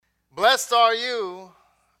Blessed are you,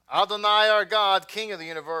 Adonai our God, King of the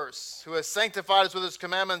universe, who has sanctified us with his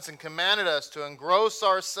commandments and commanded us to engross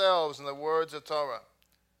ourselves in the words of Torah.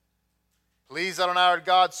 Please, Adonai our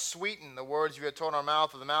God, sweeten the words you have taught in our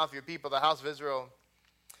mouth, with the mouth of your people, the house of Israel.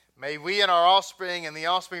 May we and our offspring and the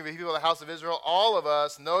offspring of the people of the house of Israel, all of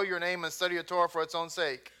us, know your name and study your Torah for its own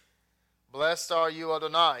sake. Blessed are you,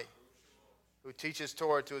 Adonai, who teaches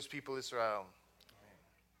Torah to his people Israel.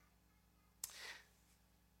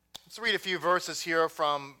 Let's read a few verses here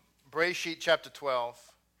from Bereshit chapter 12.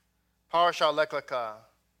 Parashat Lech Lecha.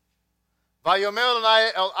 Vayomer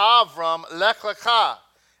Adonai el Avram Lech Lecha.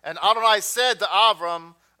 And Adonai said to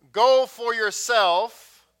Avram, go for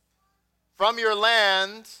yourself from your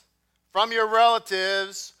land, from your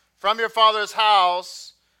relatives, from your father's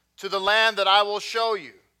house, to the land that I will show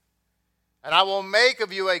you. And I will make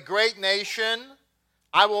of you a great nation.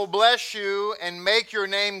 I will bless you and make your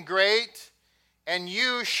name great, and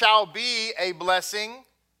you shall be a blessing.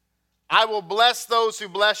 I will bless those who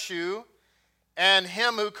bless you, and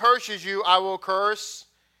him who curses you I will curse.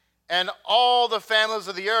 And all the families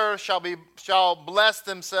of the earth shall bless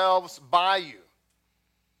themselves by you.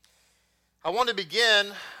 I want to begin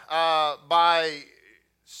by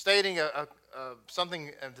stating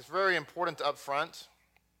something that's very important up front,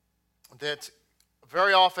 that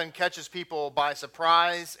very often catches people by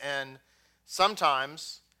surprise, and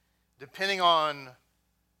sometimes, depending on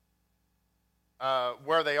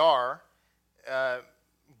where they are,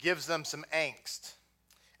 gives them some angst.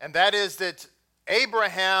 And that is that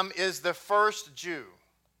Abraham is the first Jew.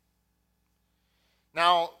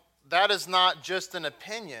 Now, that is not just an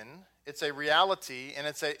opinion, it's a reality, and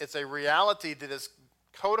it's a reality that is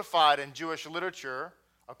codified in Jewish literature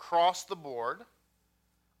across the board,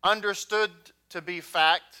 understood to be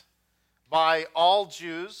fact by all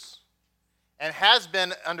Jews, and has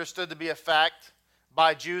been understood to be a fact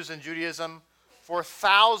by Jews in Judaism for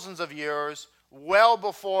thousands of years, well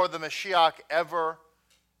before the Mashiach ever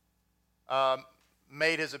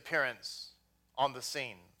made his appearance on the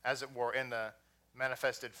scene, as it were, in the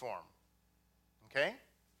manifested form. Okay?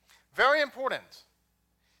 Very important.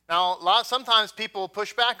 Now, sometimes people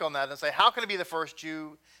push back on that and say, how can it be the first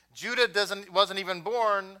Jew? Judah wasn't even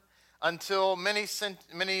born until many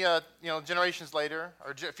generations later,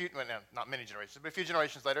 or not many generations, but a few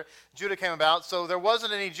generations later, Judah came about. So there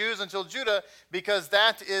wasn't any Jews until Judah, because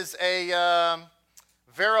that is a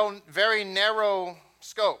very narrow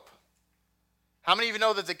scope. How many of you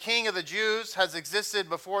know that the king of the Jews has existed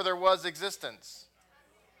before there was existence?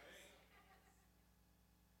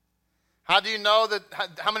 How many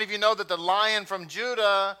of you know that the Lion from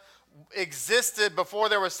Judah existed before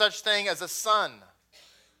there was such thing as a sun?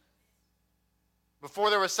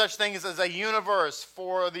 Before there was such thing as a universe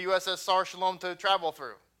for the USS Sar Shalom to travel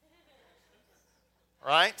through.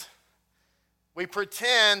 Right? We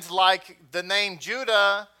pretend like the name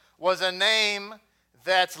Judah was a name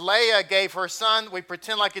that Leah gave her son. We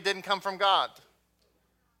pretend like it didn't come from God.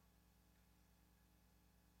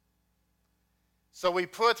 So we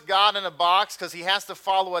put God in a box because he has to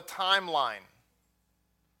follow a timeline.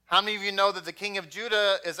 How many of you know that the king of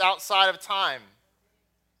Judah is outside of time?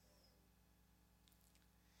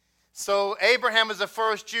 So Abraham is the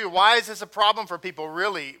first Jew. Why is this a problem for people?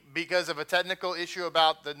 Really? Because of a technical issue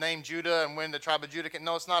about the name Judah and when the tribe of Judah came?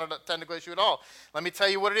 No, it's not a technical issue at all. Let me tell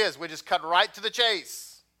you what it is. We just cut right to the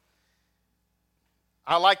chase.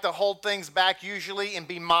 I like to hold things back usually and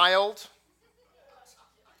be mild,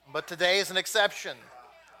 but today is an exception.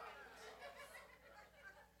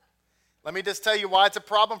 Let me just tell you why it's a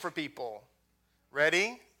problem for people.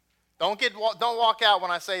 Ready? Don't walk out when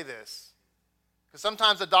I say this. Because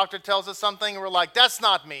sometimes the doctor tells us something and we're like, that's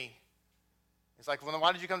not me. He's like, well, then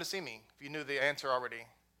why did you come to see me if you knew the answer already?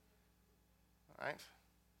 All right?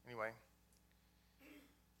 Anyway.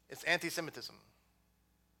 It's anti-Semitism.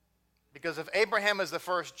 Because if Abraham is the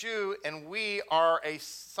first Jew and we are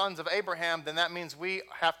sons of Abraham, then that means we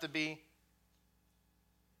have to be,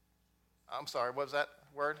 what was that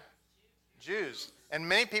word? Jews. And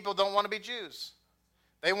many people don't want to be Jews.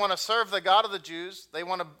 They want to serve the God of the Jews. They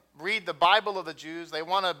want to read the Bible of the Jews. They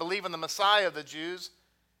want to believe in the Messiah of the Jews.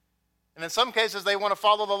 And in some cases, they want to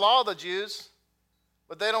follow the law of the Jews,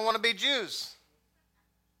 but they don't want to be Jews.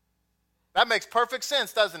 That makes perfect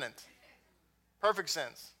sense, doesn't it? Perfect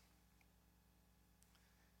sense.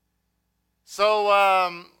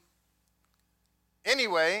 So,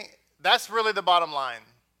 anyway, that's really the bottom line.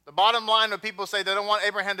 The bottom line when people say they don't want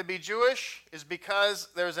Abraham to be Jewish is because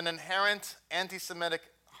there's an inherent anti-Semitic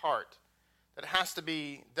heart that has to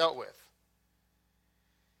be dealt with.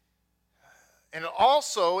 And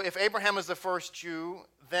also, if Abraham is the first Jew,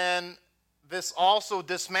 then this also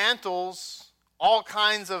dismantles all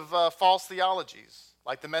kinds of false theologies,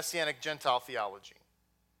 like the Messianic Gentile theology.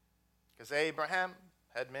 Because Abraham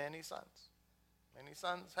had many sons. Many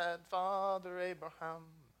sons had Father Abraham.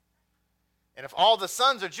 And if all the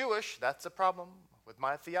sons are Jewish, that's a problem with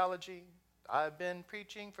my theology. I've been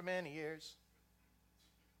preaching for many years.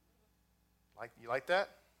 You like that?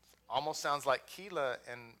 Almost sounds like Keela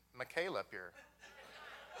and Michaela up here.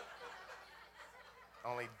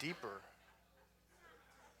 Only deeper.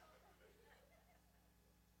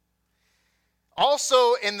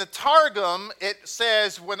 Also in the Targum, it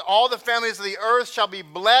says, when all the families of the earth shall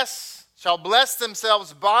bless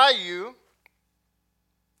themselves by you.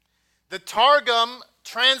 The Targum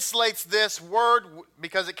translates this word,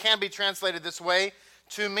 because it can be translated this way,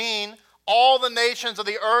 to mean all the nations of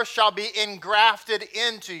the earth shall be engrafted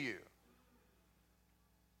into you.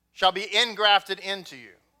 Shall be engrafted into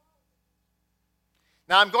you.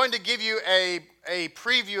 Now I'm going to give you a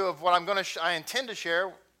preview of what I intend to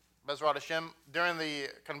share, Bezrat Hashem, during the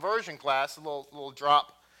conversion class, a little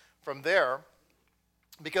drop from there,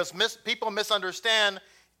 because people misunderstand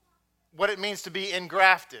what it means to be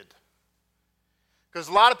engrafted. Because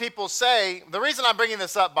a lot of people say, the reason I'm bringing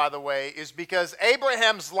this up, by the way, is because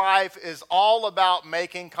Abraham's life is all about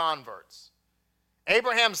making converts.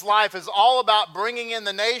 Abraham's life is all about bringing in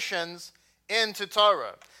the nations into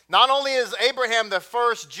Torah. Not only is Abraham the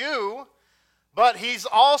first Jew, but he's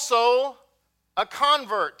also a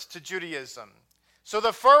convert to Judaism. So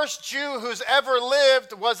the first Jew who's ever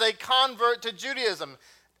lived was a convert to Judaism.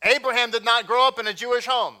 Abraham did not grow up in a Jewish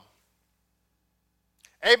home.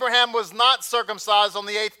 Abraham was not circumcised on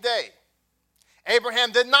the 8th day.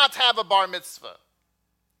 Abraham did not have a bar mitzvah.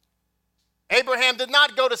 Abraham did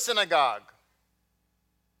not go to synagogue.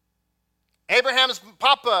 Abraham's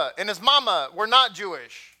papa and his mama were not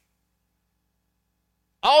Jewish.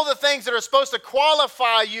 All the things that are supposed to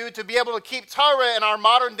qualify you to be able to keep Torah in our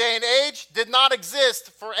modern day and age did not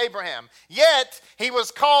exist for Abraham. Yet, he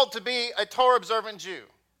was called to be a Torah-observant Jew.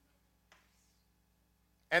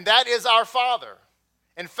 And that is our father.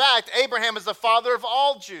 In fact, Abraham is the father of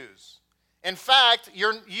all Jews. In fact,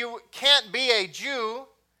 you can't be a Jew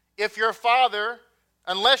if your father,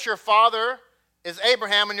 unless your father is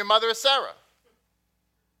Abraham and your mother is Sarah.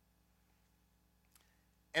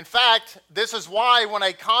 In fact, this is why when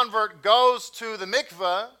a convert goes to the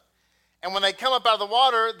mikveh, and when they come up out of the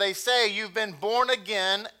water, they say, you've been born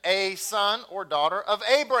again, a son or daughter of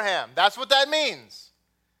Abraham. That's what that means.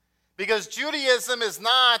 Because Judaism is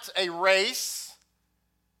not a race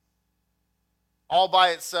all by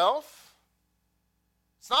itself.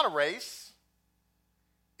 It's not a race.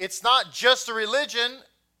 It's not just a religion.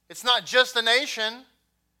 It's not just a nation.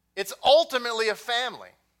 It's ultimately a family.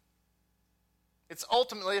 It's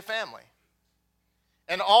ultimately a family.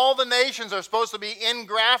 And all the nations are supposed to be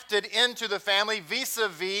engrafted into the family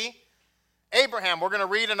vis-a-vis Abraham. We're going to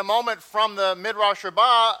read in a moment from the Midrash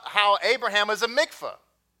Rabbah how Abraham is a mikveh.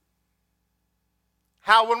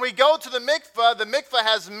 How when we go to the mikveh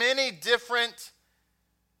has many different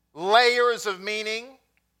layers of meaning.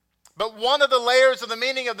 But one of the layers of the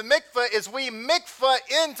meaning of the mikveh is we mikveh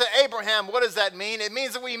into Abraham. What does that mean? It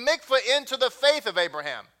means that we mikveh into the faith of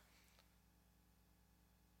Abraham.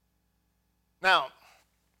 Now,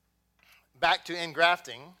 back to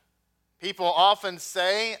engrafting. People often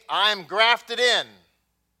say, I'm grafted in.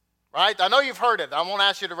 Right? I know you've heard it. I won't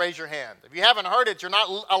ask you to raise your hand. If you haven't heard it, you're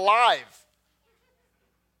not alive.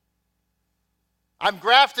 I'm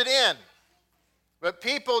grafted in. But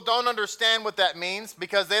people don't understand what that means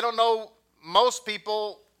because they don't know, most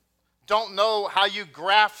people don't know how you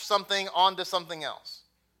graft something onto something else.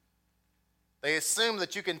 They assume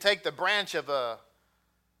that you can take the branch of a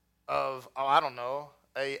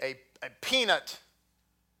peanut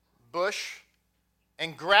bush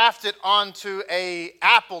and graft it onto an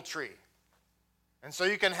apple tree. And so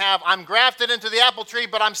you can have, I'm grafted into the apple tree,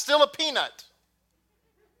 but I'm still a peanut.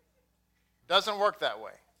 Doesn't work that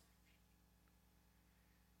way.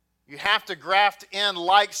 You have to graft in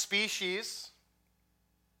like species.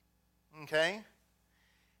 Okay?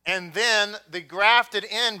 And then the grafted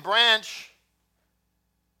in branch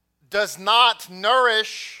does not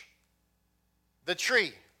nourish the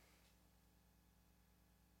tree.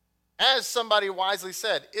 As somebody wisely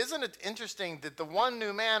said, isn't it interesting that the one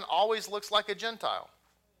new man always looks like a Gentile?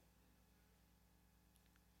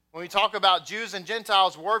 When we talk about Jews and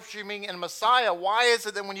Gentiles worshiping in Messiah, why is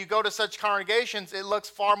it that when you go to such congregations, it looks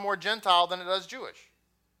far more Gentile than it does Jewish?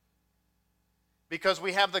 Because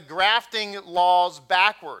we have the grafting laws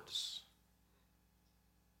backwards.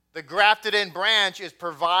 The grafted in branch is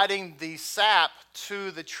providing the sap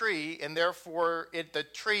to the tree, and therefore the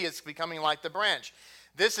tree is becoming like the branch.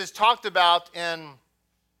 This is talked about in,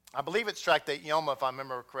 I believe it's Tractate Yoma, if I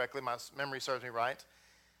remember correctly, my memory serves me right,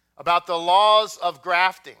 about the laws of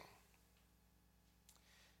grafting.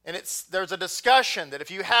 And there's a discussion that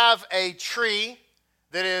if you have a tree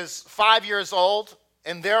that is 5 years old,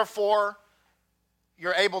 and therefore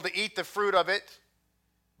you're able to eat the fruit of it,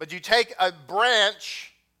 but you take a branch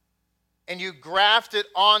and you graft it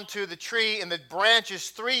onto the tree, and the branch is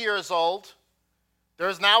 3 years old,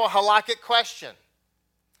 there's now a halakhic question.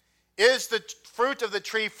 Is the fruit of the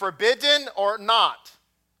tree forbidden or not?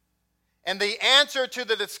 And the answer to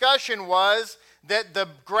the discussion was that the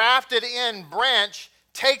grafted in branch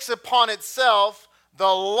takes upon itself the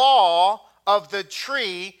law of the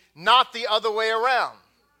tree, not the other way around.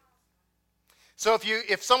 So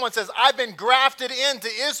if someone says, I've been grafted into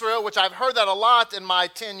Israel, which I've heard that a lot in my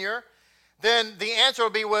tenure, then the answer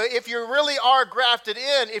would be, well, if you really are grafted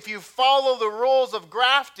in, if you follow the rules of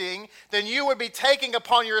grafting, then you would be taking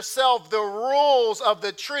upon yourself the rules of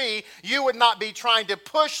the tree. You would not be trying to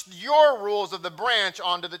push your rules of the branch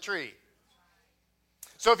onto the tree.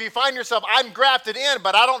 So if you find yourself, I'm grafted in,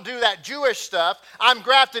 but I don't do that Jewish stuff. I'm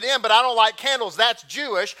grafted in, but I don't like candles. That's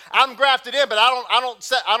Jewish. I'm grafted in, but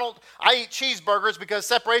I eat cheeseburgers because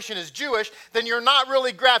separation is Jewish. Then you're not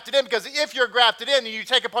really grafted in, because if you're grafted in, then you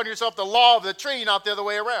take upon yourself the law of the tree, not the other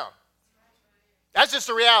way around. That's just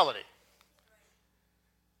the reality.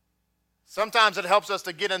 Sometimes it helps us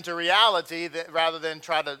to get into reality rather than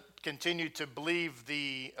try to continue to believe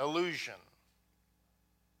the illusion.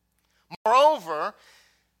 Moreover,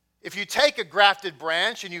 if you take a grafted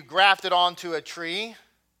branch and you graft it onto a tree,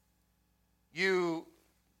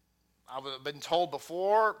 I've been told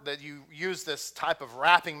before that you use this type of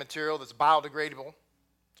wrapping material that's biodegradable,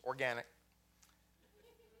 it's organic.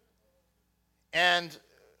 And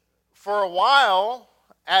for a while,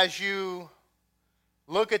 as you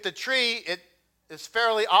look at the tree, it is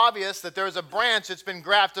fairly obvious that there's a branch that's been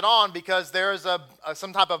grafted on because there's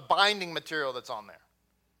some type of binding material that's on there.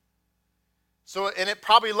 And it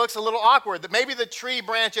probably looks a little awkward. That maybe the tree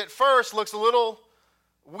branch at first looks a little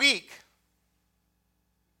weak.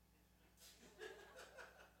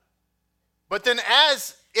 But then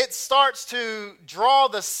as it starts to draw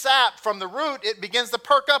the sap from the root, it begins to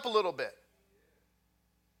perk up a little bit.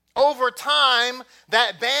 Over time,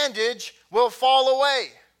 that bandage will fall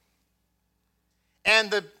away. And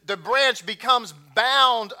the branch becomes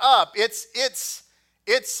bound up. Its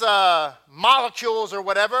molecules or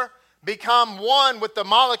whatever become one with the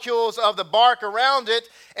molecules of the bark around it,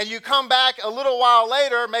 and you come back a little while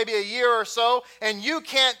later, maybe a year or so, and you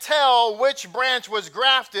can't tell which branch was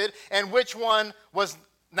grafted and which one was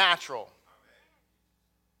natural.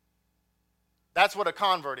 That's what a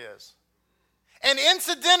convert is. And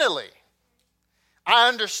incidentally, I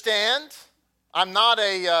understand, I'm not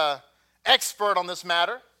an expert on this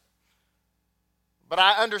matter, but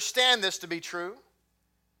I understand this to be true,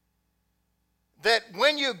 that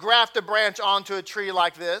when you graft a branch onto a tree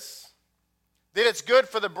like this, that it's good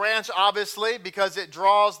for the branch, obviously, because it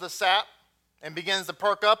draws the sap and begins to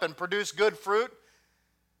perk up and produce good fruit.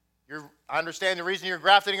 I understand the reason you're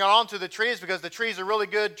grafting it onto the tree is because the tree is a really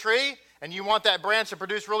good tree, and you want that branch to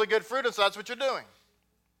produce really good fruit, and so that's what you're doing.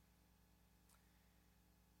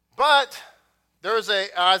 But there's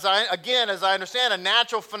as I understand, a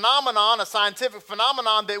natural phenomenon, a scientific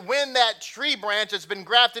phenomenon, that when that tree branch that's been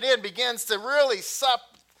grafted in begins to really sup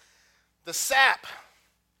the sap,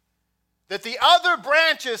 that the other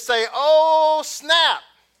branches say, oh, snap.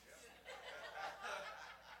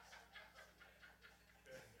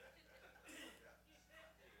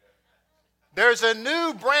 There's a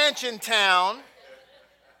new branch in town,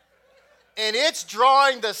 and it's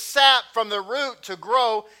drawing the sap from the root to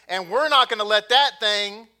grow, and we're not going to let that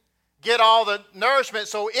thing get all the nourishment.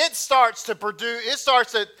 So it starts to produce, it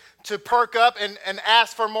starts to perk up and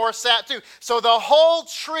ask for more sap too. So the whole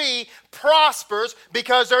tree prospers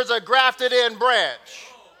because there's a grafted in branch.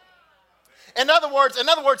 In other words,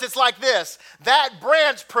 it's like this. That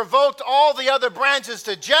branch provoked all the other branches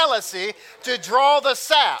to jealousy to draw the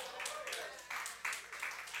sap.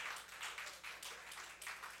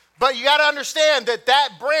 But you got to understand that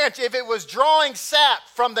branch, if it was drawing sap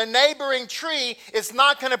from the neighboring tree, it's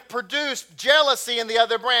not going to produce jealousy in the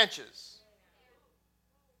other branches.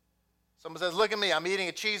 Someone says, look at me, I'm eating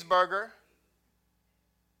a cheeseburger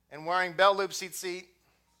and wearing belt loop seat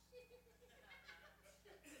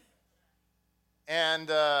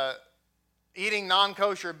and eating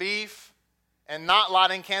non-kosher beef and not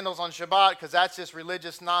lighting candles on Shabbat because that's just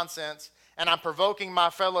religious nonsense, and I'm provoking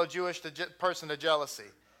my fellow Jewish person to jealousy.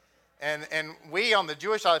 And we on the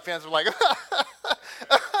Jewish side of the fence were like,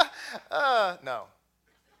 no.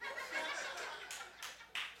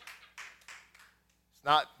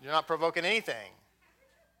 You're not provoking anything.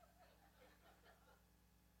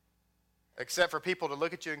 Except for people to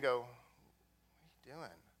look at you and go, what are you doing?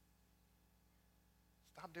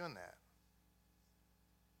 Stop doing that.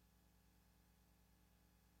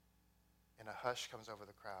 And a hush comes over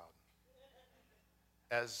the crowd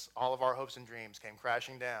as all of our hopes and dreams came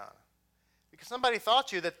crashing down. Because somebody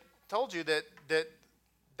told you that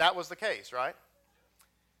was the case, right?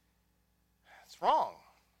 It's wrong.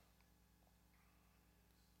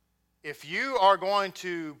 If you are going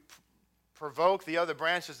to provoke the other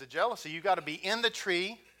branches to jealousy, you've got to be in the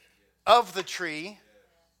tree, of the tree,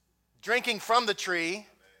 drinking from the tree,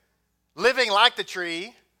 living like the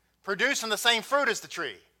tree, producing the same fruit as the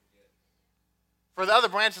tree. For the other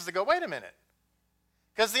branches to go, wait a minute.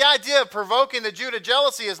 Because the idea of provoking the Jew to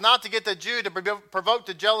jealousy is not to get the Jew to provoke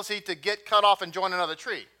the jealousy to get cut off and join another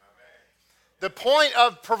tree. The point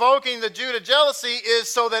of provoking the Jew to jealousy is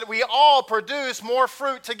so that we all produce more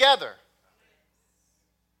fruit together.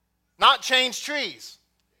 Not change trees.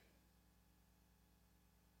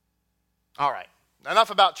 All right,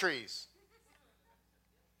 enough about trees.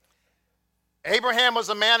 Abraham was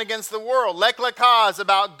a man against the world. Lech Lecha is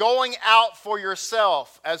about going out for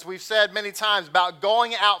yourself. As we've said many times, about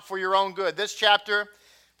going out for your own good. This chapter,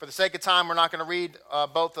 for the sake of time, we're not going to read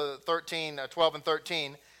both the 12 and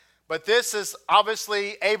 13. But this is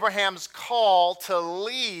obviously Abraham's call to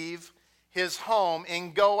leave his home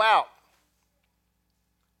and go out.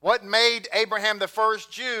 What made Abraham the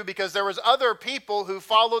first Jew? Because there was other people who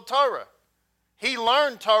followed Torah. He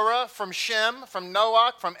learned Torah from Shem, from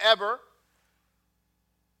Noach, from Eber.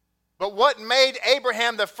 But what made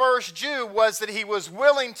Abraham the first Jew was that he was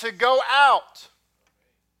willing to go out.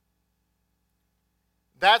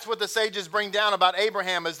 That's what the sages bring down about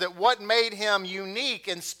Abraham, is that what made him unique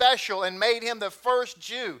and special and made him the first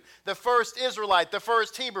Jew, the first Israelite, the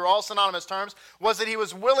first Hebrew, all synonymous terms, was that he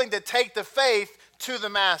was willing to take the faith to the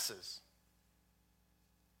masses.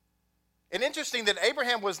 And interesting that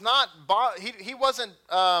Abraham was not, he wasn't,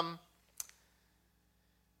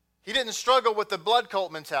 he didn't struggle with the blood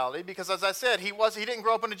cult mentality because, as I said, he didn't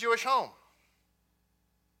grow up in a Jewish home.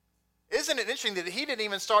 Isn't it interesting that he didn't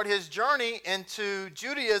even start his journey into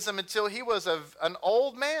Judaism until he was an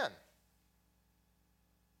old man?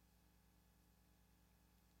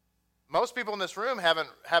 Most people in this room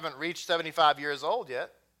haven't reached 75 years old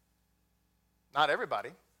yet. Not everybody.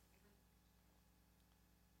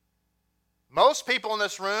 Most people in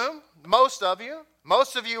this room, most of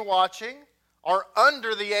you watching, are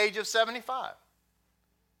under the age of 75.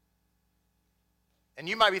 And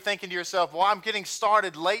you might be thinking to yourself, well, I'm getting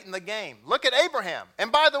started late in the game. Look at Abraham.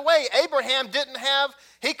 And by the way, Abraham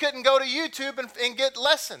he couldn't go to YouTube and get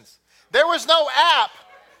lessons. There was no app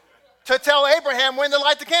to tell Abraham when to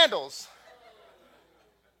light the candles.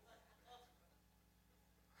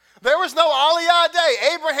 There was no Aliyah day.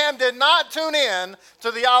 Abraham did not tune in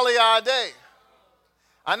to the Aliyah day.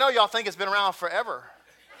 I know y'all think it's been around forever.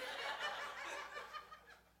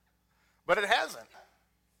 But it hasn't.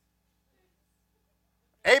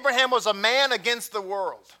 Abraham was a man against the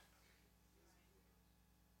world.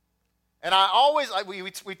 And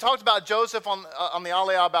we talked about Joseph on the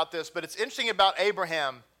Aliyah about this, but it's interesting about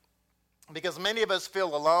Abraham because many of us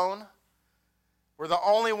feel alone. We're the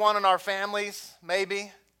only one in our families,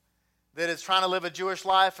 maybe, that is trying to live a Jewish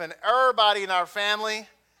life, and everybody in our family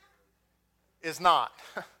is not.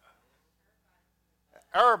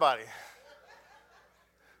 Everybody.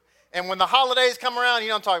 And when the holidays come around, you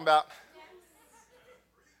know what I'm talking about.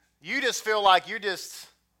 You just feel like you're just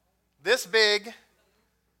this big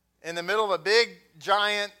in the middle of a big,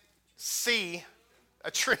 giant sea,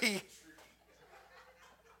 a tree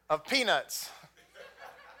of peanuts.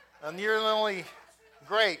 And you're the only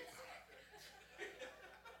grape.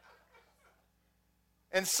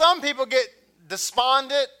 And some people get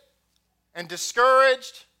despondent and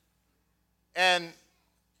discouraged and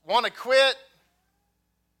want to quit.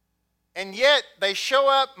 And yet they show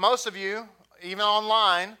up, most of you, even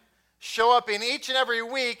online, show up in each and every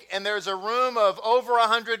week, and there's a room of over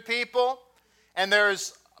 100 people, and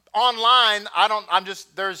there's online,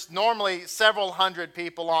 there's normally several hundred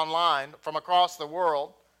people online from across the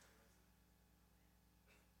world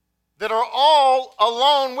that are all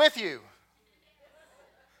alone with you.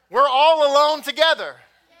 We're all alone together.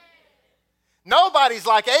 Nobody's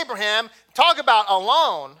like Abraham. Talk about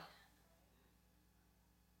alone.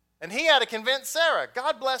 And he had to convince Sarah.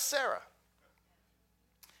 God bless Sarah.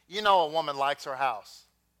 You know a woman likes her house.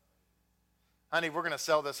 Honey, we're going to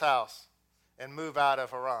sell this house and move out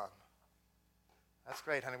of Haran. That's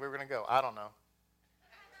great, honey. Where are we going to go? I don't know.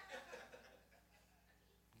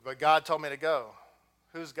 But God told me to go.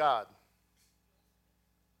 Who's God?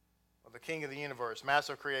 Well, the King of the universe,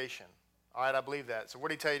 master of creation. All right, I believe that. So where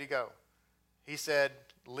did he tell you to go? He said,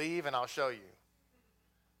 leave and I'll show you.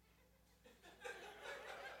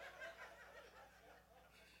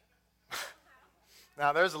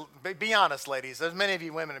 Now, be honest, ladies. There's many of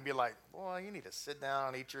you women who'd be like, boy, you need to sit down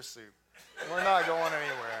and eat your soup. We're not going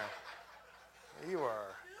anywhere. You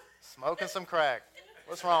are smoking some crack.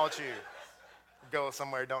 What's wrong with you? Go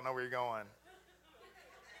somewhere, don't know where you're going.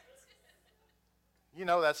 You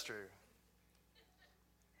know that's true.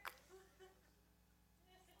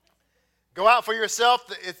 Go out for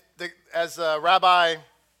yourself. As Rabbi,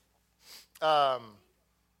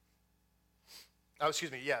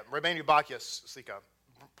 Rabbeinu Bacchus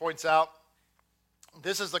points out,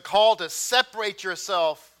 this is the call to separate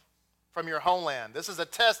yourself from your homeland. This is a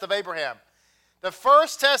test of Abraham. The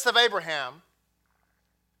first test of Abraham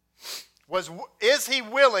was, is he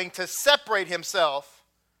willing to separate himself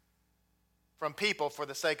from people for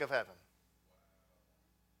the sake of heaven?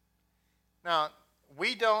 Now,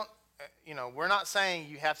 we're not saying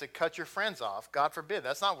you have to cut your friends off. God forbid.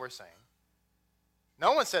 That's not what we're saying.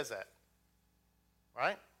 No one says that.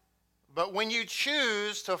 Right? But when you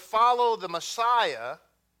choose to follow the Messiah,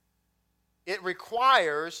 it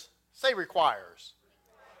requires, say requires.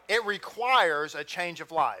 It requires a change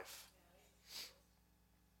of life.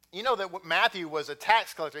 You know that Matthew was a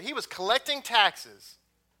tax collector. He was collecting taxes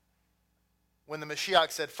when the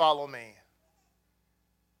Mashiach said, follow me.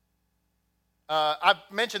 I've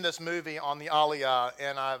mentioned this movie on the Aliyah,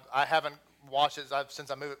 and I haven't watched it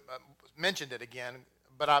since I mentioned it again,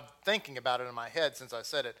 but I'm thinking about it in my head since I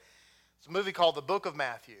said it. It's a movie called The Book of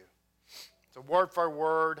Matthew. It's a word for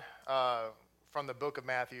word from the Book of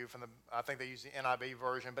Matthew. I think they use the NIV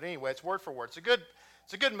version, but anyway, it's word for word. It's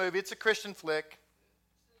a good movie. It's a Christian flick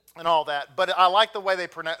and all that. But I like the way they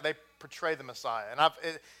portray the Messiah, and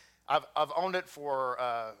I've owned it for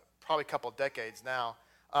probably a couple of decades now.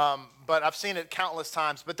 But I've seen it countless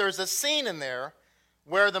times. But there's a scene in there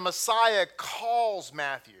where the Messiah calls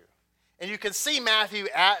Matthew. And you can see Matthew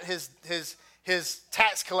at his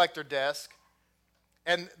tax collector desk.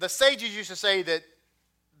 And the sages used to say that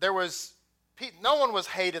no one was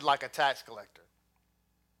hated like a tax collector.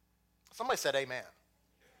 Somebody said amen.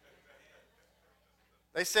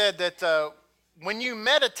 They said that when you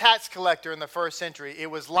met a tax collector in the first century, it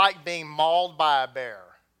was like being mauled by a bear.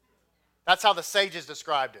 That's how the sages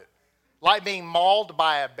described it. Like being mauled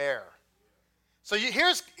by a bear. So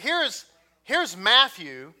here's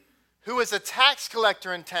Matthew, who is a tax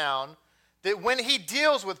collector in town, that when he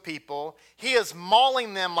deals with people, he is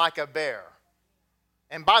mauling them like a bear.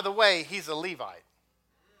 And by the way, he's a Levite.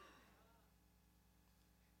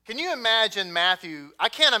 Can you imagine Matthew? I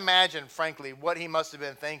can't imagine, frankly, what he must have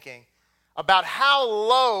been thinking about how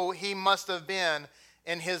low he must have been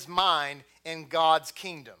in his mind in God's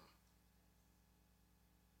kingdom.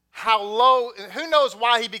 How low, who knows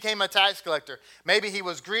why he became a tax collector? Maybe he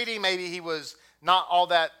was greedy, maybe he was not all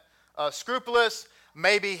that scrupulous,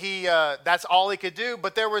 maybe that's all he could do,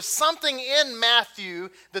 but there was something in Matthew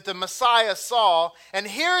that the Messiah saw, and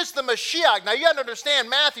here's the Mashiach. Now you got to understand,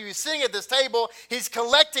 Matthew, he's sitting at this table, he's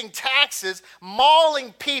collecting taxes,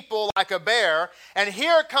 mauling people like a bear, and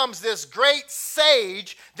here comes this great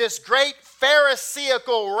sage, this great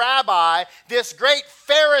Pharisaical rabbi, this great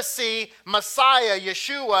Pharisee Messiah,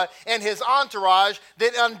 Yeshua, and his entourage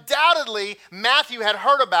that undoubtedly Matthew had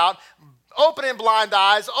heard about, opening blind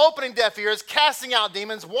eyes, opening deaf ears, casting out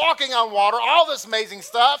demons, walking on water, all this amazing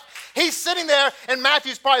stuff. He's sitting there, and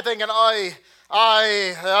Matthew's probably thinking,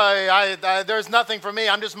 there's nothing for me.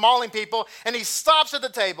 I'm just mauling people. And he stops at the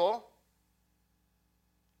table,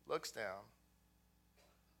 looks down.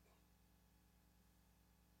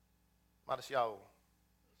 Mattathiyahu,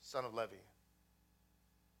 son of Levi,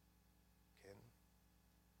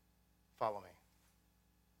 follow me.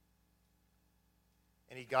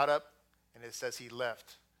 And he got up, and it says he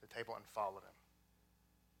left the table and followed him.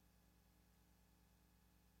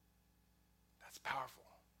 That's powerful.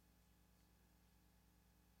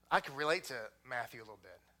 I can relate to Matthew a little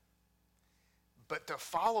bit. But to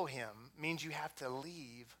follow him means you have to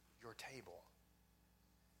leave your table.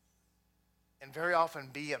 And very often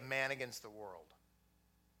be a man against the world.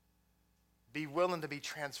 Be willing to be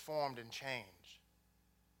transformed and changed.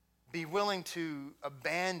 Be willing to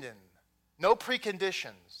abandon. No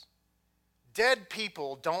preconditions. Dead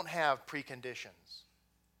people don't have preconditions.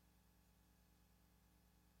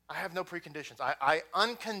 I have no preconditions. I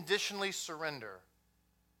unconditionally surrender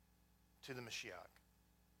to the Mashiach.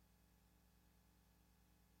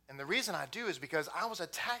 And the reason I do is because I was a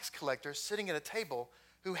tax collector sitting at a table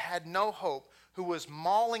who had no hope, who was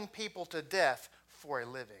mauling people to death for a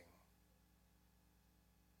living.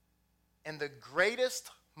 And the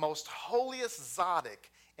greatest, most holiest tzaddik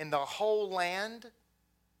in the whole land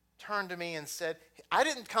turned to me and said, I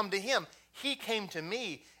didn't come to him. He came to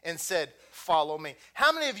me and said, follow me.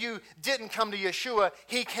 How many of you didn't come to Yeshua?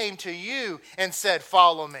 He came to you and said,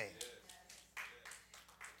 follow me.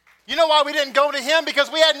 You know why we didn't go to him? Because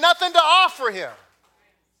we had nothing to offer him.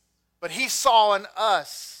 But he saw in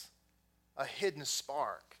us a hidden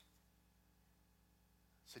spark.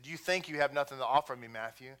 He said, you think you have nothing to offer me,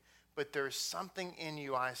 Matthew, but there's something in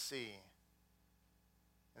you I see.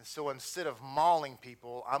 And so instead of mauling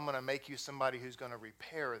people, I'm going to make you somebody who's going to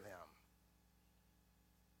repair them.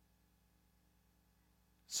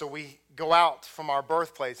 So we go out from our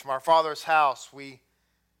birthplace, from our Father's house. We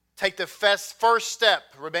take the first step,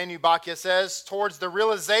 Rabbeinu Bachya says, towards the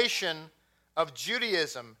realization of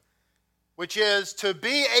Judaism, which is to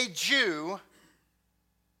be a Jew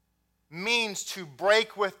means to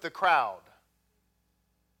break with the crowd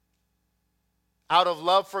out of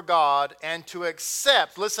love for God and to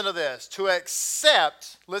accept, listen to this, to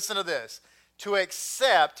accept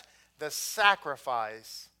the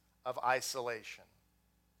sacrifice of isolation.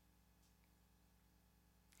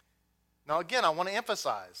 Now again, I want to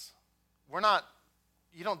emphasize,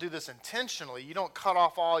 you don't do this intentionally. You don't cut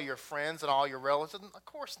off all your friends and all your relatives. Of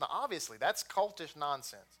course not, obviously, that's cultish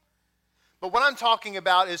nonsense. But what I'm talking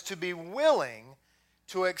about is to be willing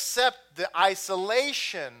to accept the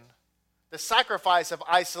isolation, the sacrifice of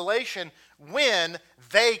isolation when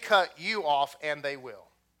they cut you off, and they will.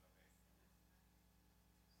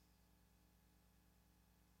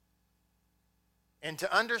 And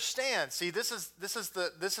to understand, see, this is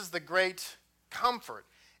the great comfort,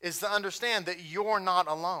 is to understand that you're not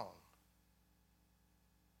alone.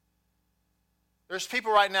 There's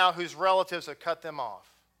people right now whose relatives have cut them off.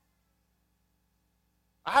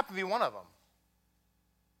 I happen to be one of them.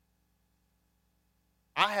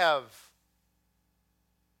 I have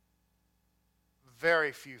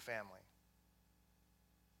very few family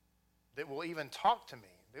that will even talk to me,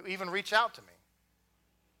 that will even reach out to me.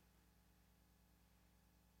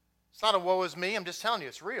 It's not a woe is me, I'm just telling you,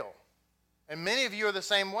 it's real. And many of you are the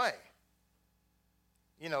same way.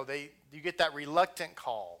 You know, you get that reluctant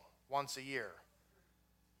call once a year.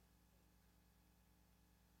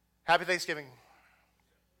 Happy Thanksgiving.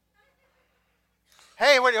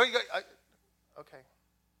 Hey, what you got? Okay.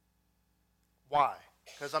 Why?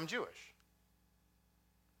 Because I'm Jewish.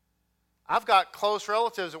 I've got close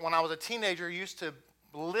relatives that when I was a teenager used to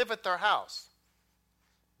live at their house.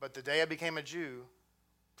 But the day I became a Jew,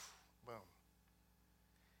 boom.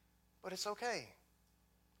 But it's okay.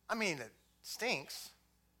 I mean, it stinks.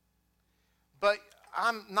 But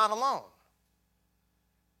I'm not alone.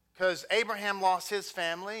 Because Abraham lost his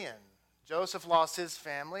family, and Joseph lost his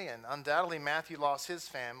family, and undoubtedly Matthew lost his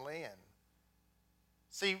family. And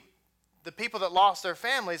see, the people that lost their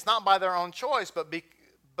families, not by their own choice, but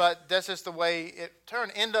that's just the way it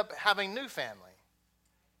turned, end up having new family.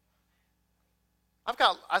 I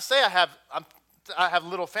have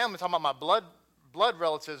little family, talking about my blood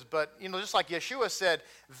relatives, but just like Yeshua said,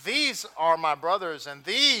 these are my brothers, and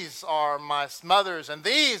these are my mothers, and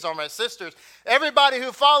these are my sisters. Everybody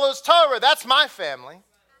who follows Torah, that's my family.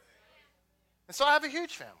 And so I have a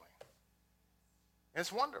huge family. And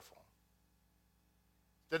it's wonderful.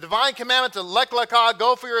 The divine commandment to lech lekah,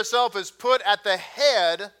 go for yourself, is put at the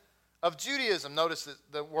head of Judaism. Notice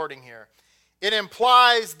the wording here. It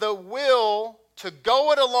implies the will to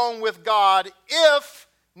go it alone with God if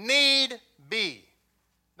need be.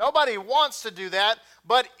 Nobody wants to do that,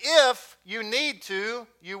 but if you need to,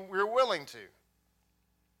 you're willing to.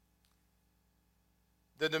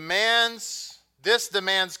 This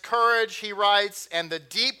demands courage, he writes, and the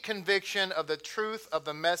deep conviction of the truth of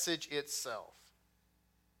the message itself.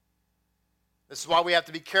 This is why we have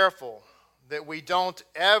to be careful that we don't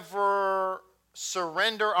ever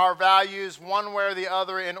surrender our values one way or the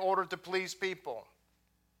other in order to please people.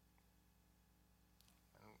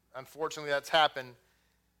 And unfortunately, that's happened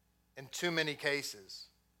in too many cases.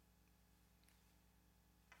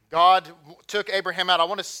 God took Abraham out. I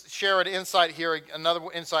want to share an insight here, another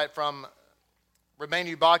insight from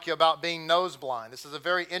Rabbeinu Bachya about being nose blind. This is a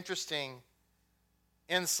very interesting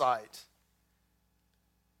insight.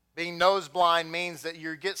 Being nose blind means that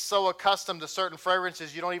you get so accustomed to certain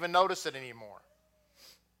fragrances you don't even notice it anymore.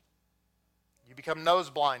 You become nose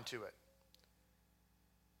blind to it.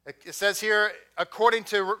 It says here, according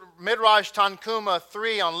to Midrash Tanchuma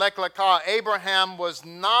 3 on Lech Lekah, Abraham was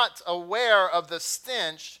not aware of the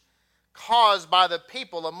stench caused by the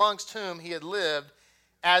people amongst whom he had lived,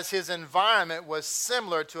 as his environment was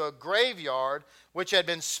similar to a graveyard which had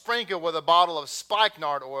been sprinkled with a bottle of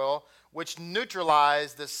spikenard oil, which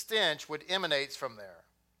neutralized the stench which emanates from there.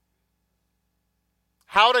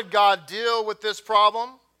 How did God deal with this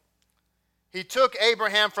problem? He took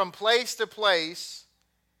Abraham from place to place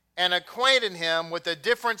and acquainted him with the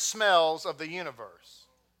different smells of the universe.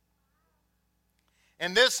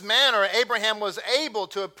 In this manner, Abraham was able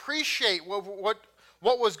to appreciate what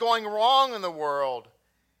was going wrong in the world,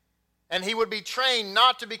 and he would be trained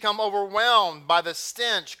not to become overwhelmed by the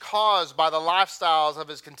stench caused by the lifestyles of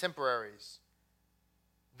his contemporaries.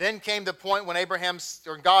 Then came the point when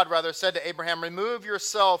God said to Abraham, "Remove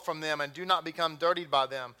yourself from them and do not become dirtied by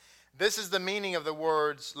them." This is the meaning of the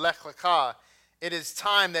words lech lecha. It is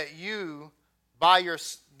time that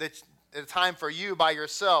time for you by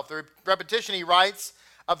yourself. The repetition, he writes,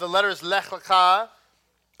 of the letters lech lecha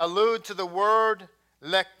allude to the word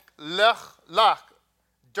lech,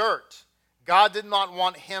 dirt. God did not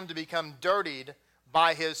want him to become dirtied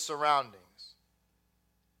by his surroundings.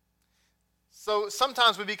 So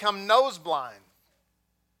sometimes we become nose blind.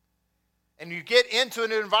 And you get into a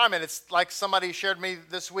new environment. It's like somebody shared me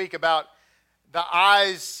this week about the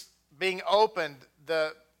eyes being opened,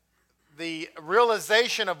 the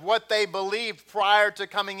realization of what they believed prior to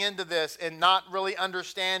coming into this and not really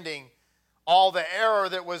understanding all the error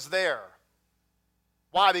that was there.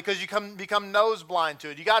 Why? Because you become nose blind to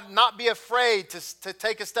it. You got to not be afraid to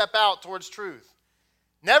take a step out towards truth.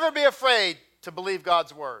 Never be afraid to believe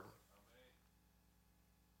God's word.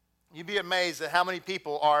 You'd be amazed at how many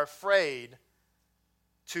people are afraid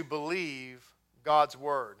to believe God's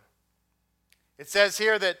word. It says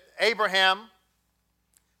here that Abraham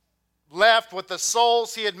left with the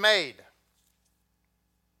souls he had made.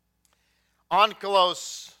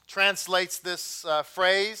 Onkelos translates this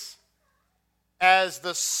phrase as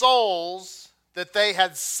the souls that they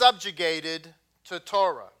had subjugated to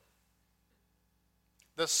Torah.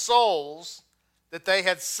 The souls that they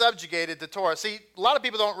had subjugated to Torah. See, a lot of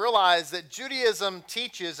people don't realize that Judaism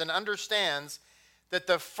teaches and understands that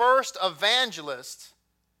the first evangelist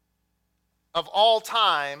of all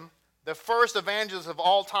time,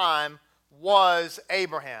 was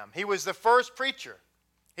Abraham. He was the first preacher.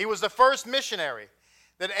 He was the first missionary.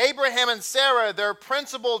 That Abraham and Sarah, their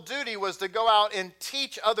principal duty was to go out and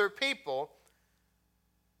teach other people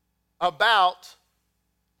about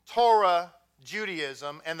Torah,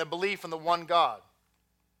 Judaism, and the belief in the one God.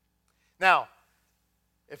 Now,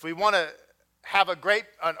 if we want to have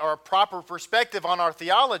a proper perspective on our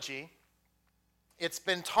theology, it's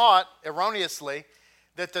been taught erroneously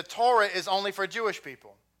that the Torah is only for Jewish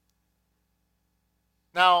people.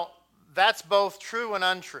 Now, that's both true and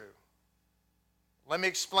untrue. Let me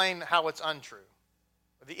explain how it's untrue,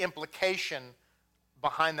 the implication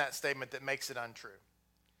behind that statement that makes it untrue.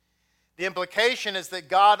 The implication is that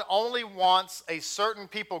God only wants a certain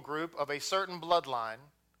people group of a certain bloodline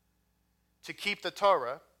to keep the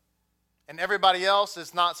Torah, and everybody else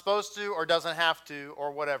is not supposed to or doesn't have to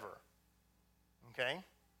or whatever. Okay?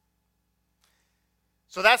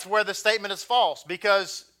 So that's where the statement is false,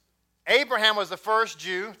 because Abraham was the first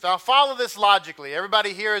Jew. Now follow this logically.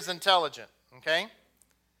 Everybody here is intelligent, okay?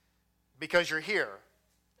 Because you're here.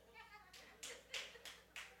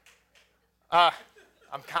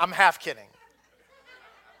 I'm half kidding.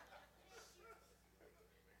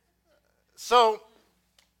 So,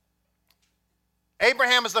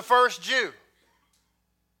 Abraham is the first Jew.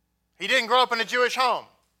 He didn't grow up in a Jewish home.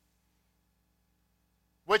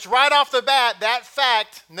 Which right off the bat, that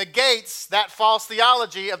fact negates that false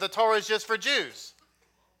theology of the Torah is just for Jews.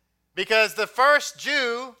 Because the first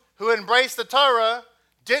Jew who embraced the Torah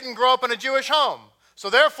didn't grow up in a Jewish home. So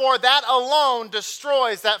therefore, that alone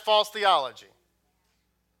destroys that false theology.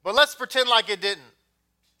 But let's pretend like it didn't.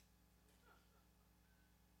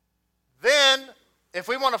 Then, if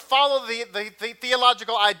we want to follow the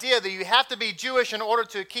theological idea that you have to be Jewish in order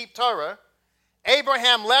to keep Torah,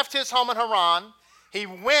 Abraham left his home in Haran. He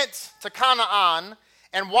went to Canaan,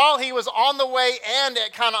 and while he was on the way and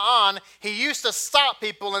at Canaan, he used to stop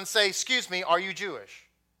people and say, "Excuse me, are you Jewish?"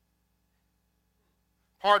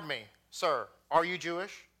 "Pardon me, sir, are you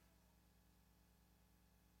Jewish?"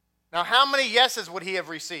 Now, how many yeses would he have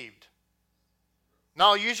received?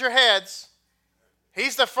 No, use your heads.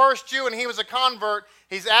 He's the first Jew and he was a convert.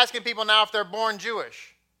 He's asking people now if they're born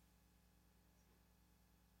Jewish.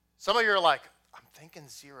 Some of you are like, "I'm thinking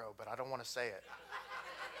 0, but I don't want to say it."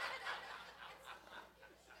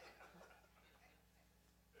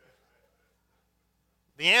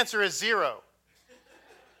 The answer is 0.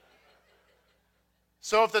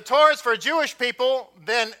 So if the Torah is for Jewish people,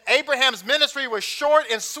 then Abraham's ministry was short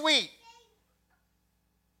and sweet.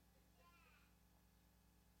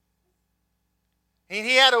 And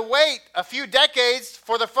he had to wait a few decades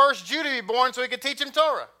for the first Jew to be born so he could teach him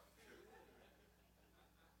Torah.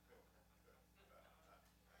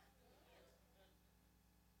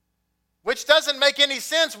 Which doesn't make any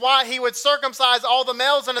sense why he would circumcise all the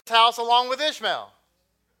males in his house along with Ishmael.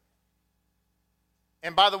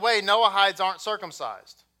 And by the way, Noahides aren't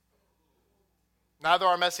circumcised. Neither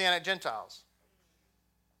are Messianic Gentiles.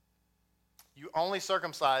 You only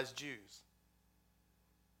circumcise Jews.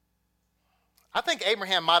 I think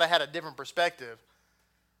Abraham might have had a different perspective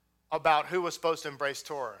about who was supposed to embrace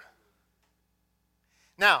Torah.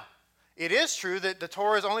 Now, it is true that the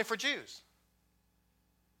Torah is only for Jews.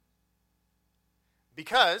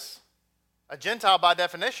 Because a Gentile, by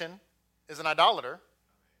definition, is an idolater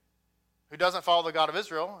who doesn't follow the God of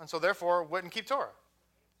Israel, and so therefore wouldn't keep Torah.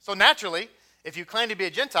 So naturally, if you claim to be a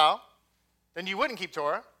Gentile, then you wouldn't keep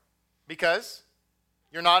Torah because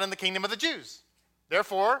you're not in the kingdom of the Jews.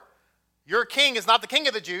 Therefore, your king is not the king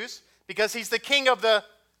of the Jews because he's the king of the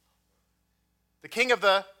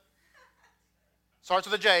starts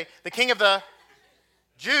with a J, the king of the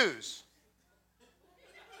Jews.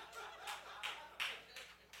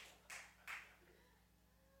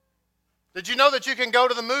 Did you know that you can go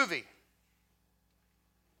to the movie?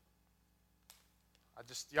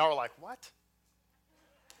 Y'all were like, what?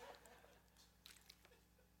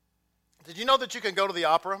 Did you know that you can go to the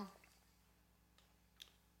opera?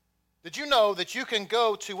 Did you know that you can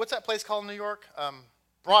go to, what's that place called in New York?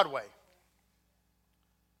 Broadway.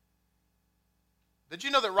 Did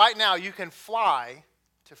you know that right now you can fly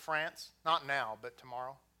to France? Not now, but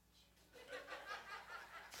tomorrow.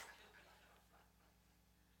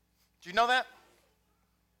 Do you know that?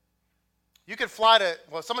 You could fly to,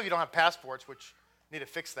 well, some of you don't have passports, which need to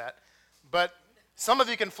fix that, but some of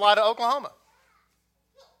you can fly to Oklahoma.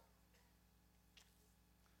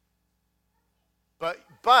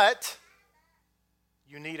 But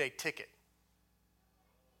you need a ticket.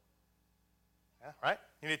 Yeah, right?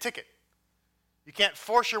 You need a ticket. You can't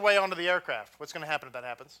force your way onto the aircraft. What's going to happen if that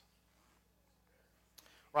happens?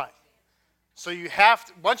 Right. So you have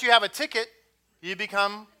to, once you have a ticket, you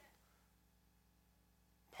become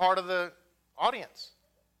part of the audience.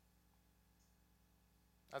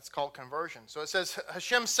 That's called conversion. So it says,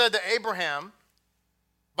 Hashem said to Abraham,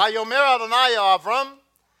 Vayomer Adonai Avram,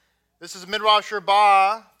 this is Midrash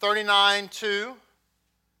Rabbah 39:2.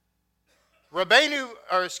 Rabbi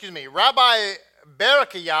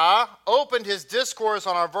Berechiah opened his discourse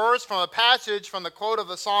on our verse from a passage from the quote of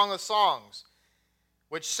the Song of Songs,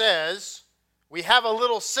 which says, we have a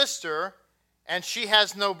little sister, and she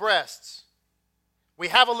has no breasts. We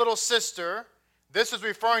have a little sister. This is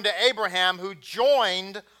referring to Abraham, who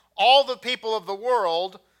joined all the people of the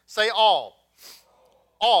world. Say all.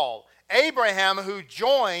 All. Abraham, who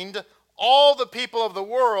joined all the people of the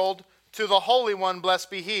world to the Holy One,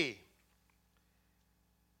 blessed be He.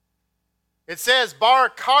 It says, Bar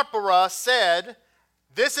Karpara said,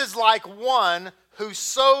 this is like one who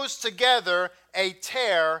sews together a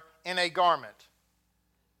tear in a garment.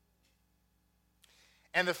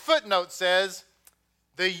 And the footnote says,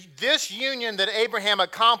 this union that Abraham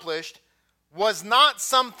accomplished was not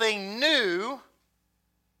something new,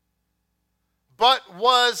 but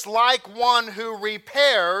was like one who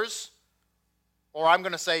repairs, or I'm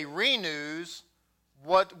going to say renews,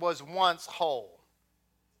 what was once whole.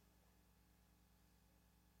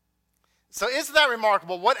 So isn't that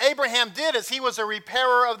remarkable? What Abraham did is he was a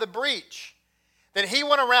repairer of the breach. That he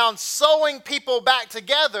went around sewing people back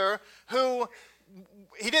together who,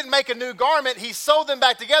 he didn't make a new garment, he sewed them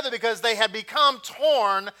back together because they had become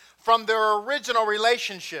torn from their original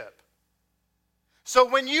relationship. So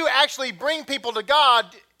when you actually bring people to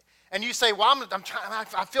God and you say, well,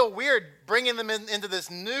 I feel weird bringing them into this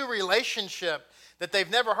new relationship that they've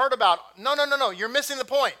never heard about. No, you're missing the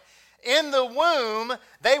point. In the womb,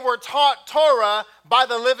 they were taught Torah by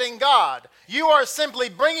the living God. You are simply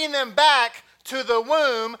bringing them back to the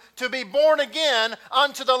womb to be born again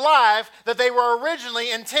unto the life that they were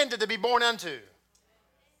originally intended to be born unto.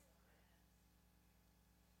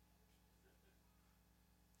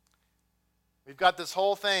 We've got this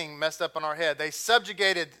whole thing messed up in our head. They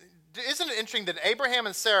subjugated. Isn't it interesting that Abraham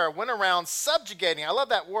and Sarah went around subjugating, I love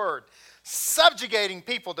that word, subjugating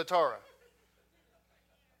people to Torah.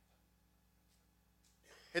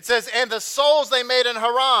 It says, and the souls they made in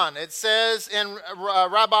Haran. It says in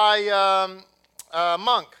Rabbi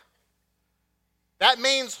Monk. That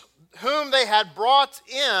means whom they had brought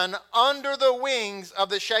in under the wings of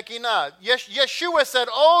the Shekinah. Yeshua said,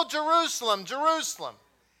 "Oh, Jerusalem, Jerusalem,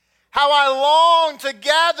 how I long to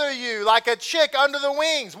gather you like a chick under the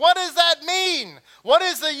wings." What does that mean? What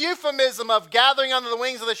does the euphemism of gathering under the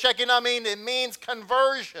wings of the Shekinah mean? It means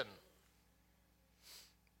conversion.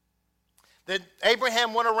 That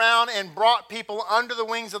Abraham went around and brought people under the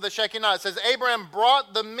wings of the Shekinah. It says Abraham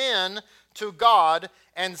brought the men to God,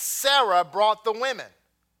 and Sarah brought the women.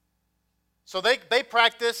 So they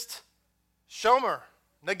practiced Shomer,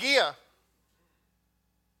 Nagia.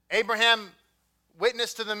 Abraham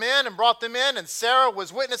witnessed to the men and brought them in, and Sarah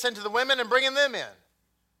was witnessing to the women and bringing them in.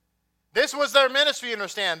 This was their ministry, you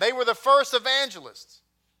understand. They were the first evangelists.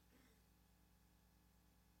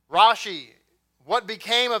 Rashi, what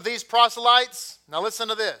became of these proselytes? Now listen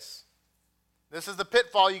to this. This is the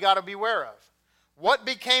pitfall you got to beware of. What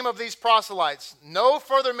became of these proselytes? No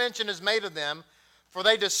further mention is made of them, for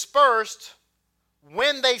they dispersed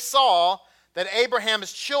when they saw that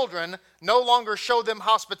Abraham's children no longer showed them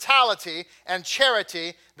hospitality and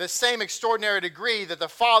charity, the same extraordinary degree that the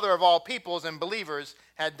father of all peoples and believers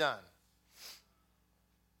had done.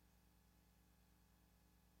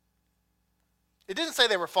 It didn't say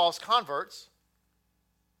they were false converts.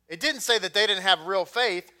 It didn't say that they didn't have real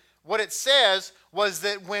faith. What it says was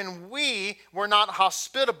that when we were not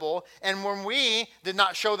hospitable, and when we did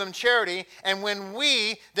not show them charity, and when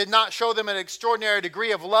we did not show them an extraordinary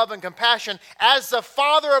degree of love and compassion, as the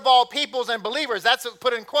father of all peoples and believers, that's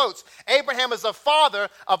put in quotes. Abraham is the father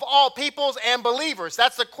of all peoples and believers.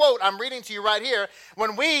 That's the quote I'm reading to you right here.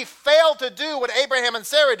 When we failed to do what Abraham and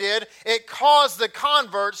Sarah did, it caused the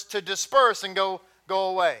converts to disperse and go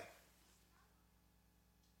away.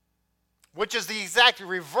 Which is the exact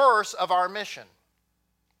reverse of our mission.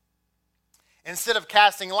 Instead of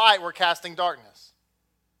casting light, we're casting darkness.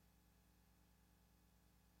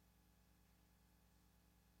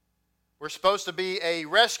 We're supposed to be a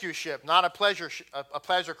rescue ship, not a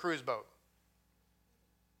pleasure cruise boat.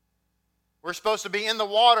 We're supposed to be in the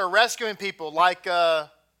water rescuing people like the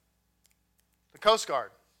Coast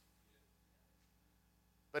Guard.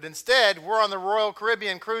 But instead, we're on the Royal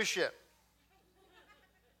Caribbean cruise ship.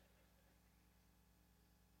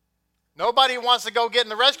 Nobody wants to go get in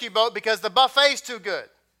the rescue boat because the buffet's too good.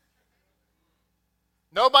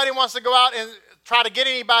 Nobody wants to go out and try to get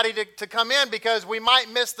anybody to come in because we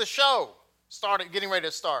might miss the show getting ready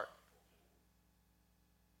to start.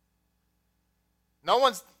 No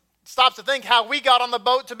one stops to think how we got on the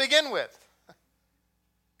boat to begin with.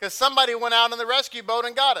 Because somebody went out in the rescue boat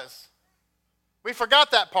and got us. We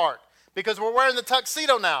forgot that part because we're wearing the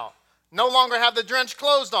tuxedo now. No longer have the drenched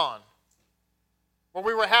clothes on. Where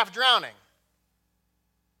we were half drowning.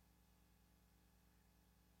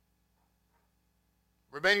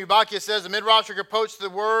 Rabbeinu Bakia says the Midrashic approach to the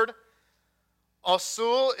word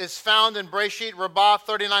Osul is found in Breshit Rabbah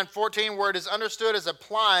 39:14, where it is understood as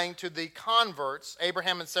applying to the converts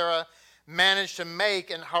Abraham and Sarah managed to make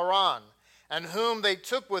in Haran, and whom they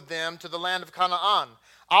took with them to the land of Canaan.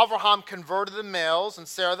 Abraham converted the males and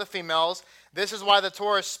Sarah the females. This is why the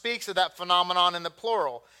Torah speaks of that phenomenon in the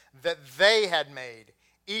plural, that they had made,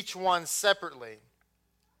 each one separately.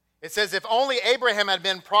 It says, if only Abraham had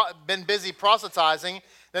been busy proselytizing,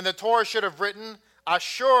 then the Torah should have written,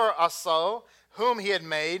 Ashur Aso, whom he had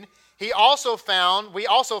made. We also find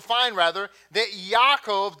that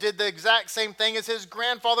Yaakov did the exact same thing as his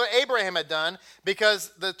grandfather Abraham had done,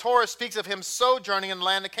 because the Torah speaks of him sojourning in the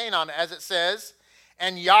land of Canaan, as it says,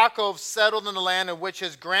 and Yaakov settled in the land in which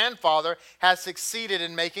his grandfather has succeeded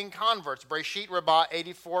in making converts. Breshit Rabbah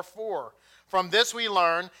 84:4. From this we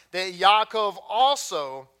learn that Yaakov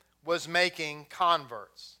also was making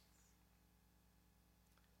converts.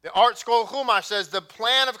 The Art Scroll Chumash says the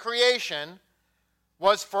plan of creation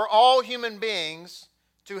was for all human beings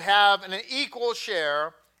to have an equal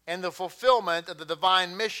share in the fulfillment of the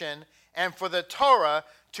divine mission, and for the Torah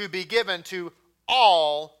to be given to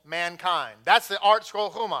all mankind. That's the Art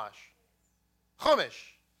Scroll Chumash.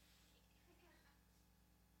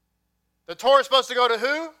 The Torah is supposed to go to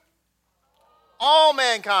who? All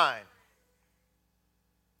mankind.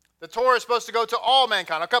 The Torah is supposed to go to all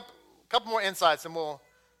mankind. A couple more insights and we'll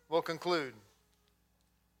conclude.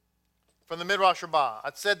 From the Midrash Rabbah.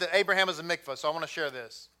 I said that Abraham is a mikvah, so I want to share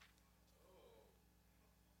this.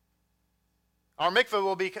 Our mikvah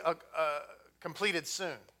will be completed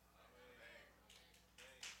soon.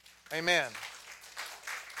 Amen.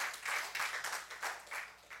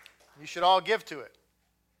 You should all give to it.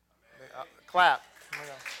 Clap.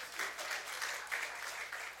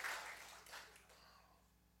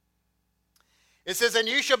 It says, and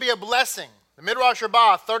you shall be a blessing. The Midrash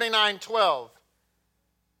Rabbah 39:12.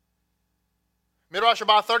 Midrash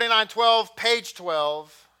Rabbah 39:12, page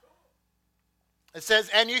 12. It says,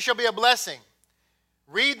 and you shall be a blessing.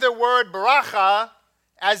 Read the word baracha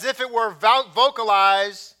as if it were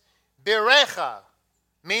vocalized birecha,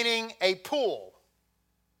 meaning a pool.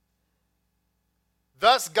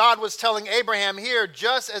 Thus, God was telling Abraham here,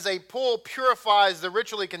 just as a pool purifies the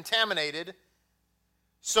ritually contaminated,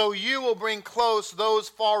 so you will bring close those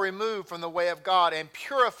far removed from the way of God and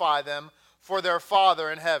purify them for their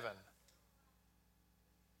Father in heaven.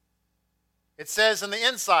 It says in the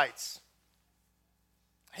insights,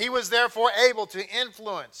 he was therefore able to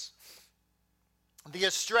influence the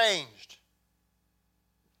estranged.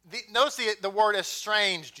 Notice the word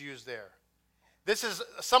estranged used there. This is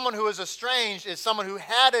someone who is estranged is someone who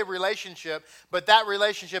had a relationship, but that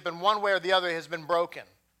relationship in one way or the other has been broken.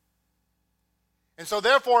 And so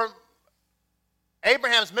therefore,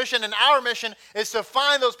 Abraham's mission and our mission is to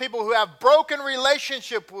find those people who have broken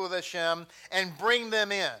relationship with Hashem and bring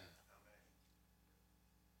them in.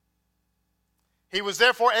 He was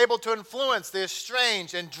therefore able to influence the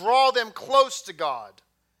estranged and draw them close to God,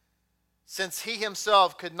 since he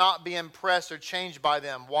himself could not be impressed or changed by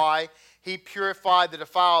them. Why? He purified the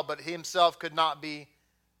defiled, but he himself could not be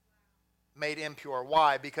made impure.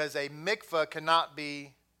 Why? Because a mikveh cannot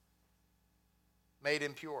be made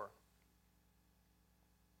impure.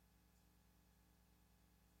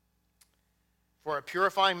 For a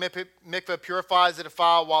purifying mikveh purifies the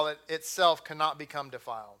defiled, while it itself cannot become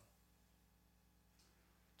defiled.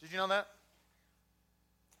 Did you know that?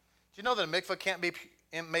 Did you know that a mikveh can't be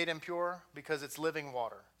made impure because it's living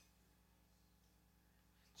water?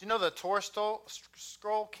 Did you know the Torah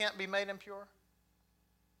scroll can't be made impure?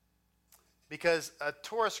 Because a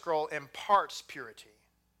Torah scroll imparts purity.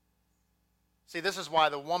 See, this is why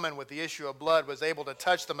the woman with the issue of blood was able to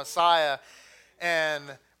touch the Messiah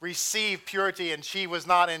and receive purity, and she was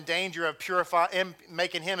not in danger of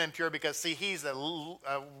making him impure, because, see, he's a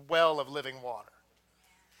well of living water.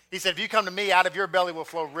 He said, if you come to me, out of your belly will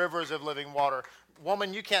flow rivers of living water.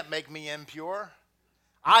 Woman, you can't make me impure.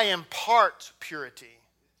 I impart purity.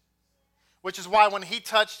 Which is why when she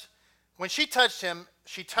touched him,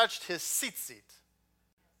 she touched his tzitzit.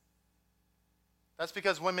 That's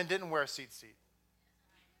because women didn't wear tzitzit.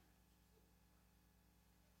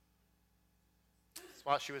 That's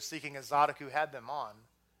why she was seeking a tzaddik who had them on,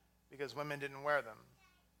 because women didn't wear them.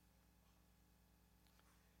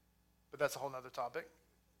 But that's a whole other topic.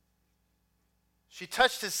 She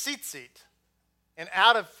touched his tzitzit, and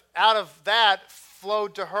out of that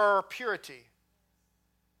flowed to her purity.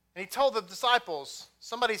 And he told the disciples,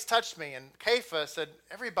 somebody's touched me. And Kepha said,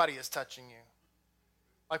 everybody is touching you.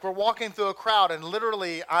 Like we're walking through a crowd, and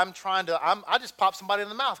literally I just popped somebody in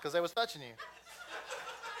the mouth because they was touching you.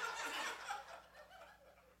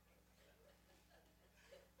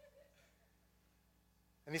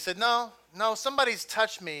 And he said, no, somebody's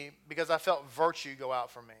touched me because I felt virtue go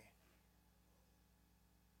out from me.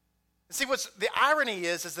 And see, what's the irony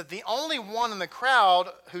is that the only one in the crowd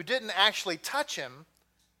who didn't actually touch him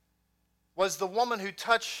was the woman who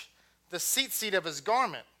touched the seat of his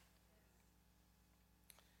garment.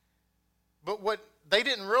 But what they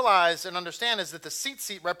didn't realize and understand is that the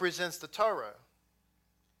seat represents the Torah.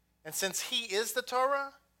 And since he is the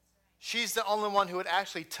Torah, she's the only one who had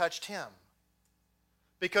actually touched him,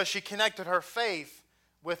 because she connected her faith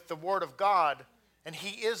with the Word of God, and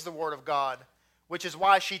he is the Word of God, which is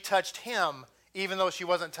why she touched him even though she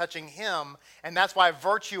wasn't touching him. And that's why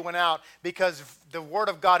virtue went out, because the Word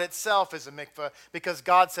of God itself is a mikveh, because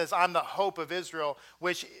God says, I'm the hope of Israel,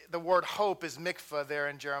 which the word hope is mikveh there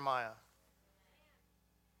in Jeremiah.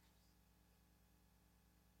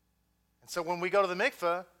 And so when we go to the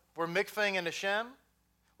mikveh, we're mikvehing in Hashem,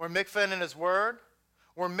 we're mikvehing in His Word,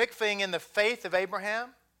 we're mikvehing in the faith of Abraham.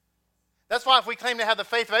 That's why if we claim to have the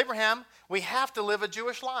faith of Abraham, we have to live a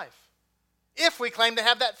Jewish life. If we claim to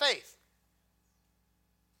have that faith.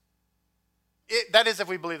 That is if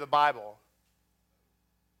we believe the Bible.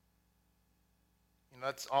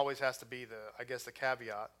 That always has to be the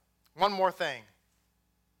caveat. One more thing.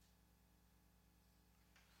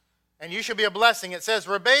 And you should be a blessing. It says,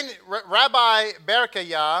 Rabbi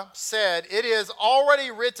Berkayah said, it is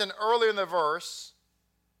already written earlier in the verse,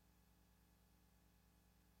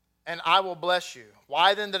 and I will bless you.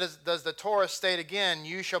 Why then does the Torah state again,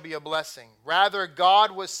 you shall be a blessing? Rather,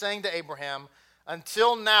 God was saying to Abraham,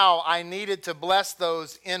 until now I needed to bless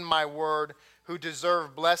those in my word who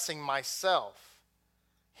deserve blessing myself.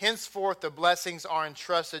 Henceforth the blessings are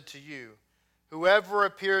entrusted to you. Whoever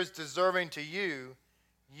appears deserving to you,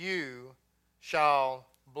 you shall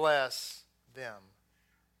bless them.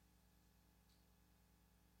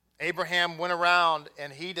 Abraham went around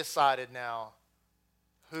and he decided now,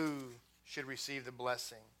 who should receive the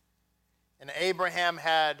blessing. And Abraham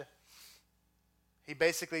had,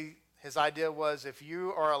 his idea was, if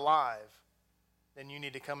you are alive, then you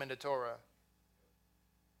need to come into Torah.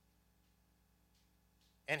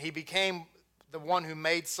 And he became the one who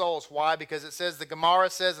made souls. Why? Because it says, the Gemara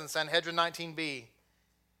says in Sanhedrin 19b,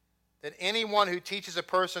 that anyone who teaches a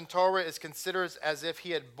person Torah is considered as if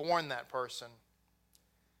he had born that person.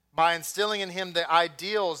 By instilling in him the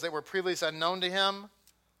ideals that were previously unknown to him,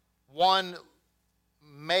 one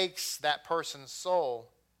makes that person's soul,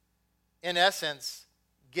 in essence,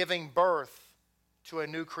 giving birth to a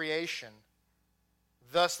new creation.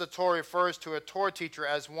 Thus, the Torah refers to a Torah teacher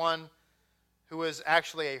as one who is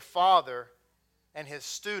actually a father, and his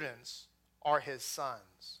students are his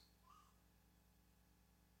sons.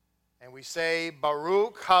 And we say,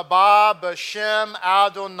 Baruch haba b'shem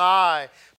Adonai.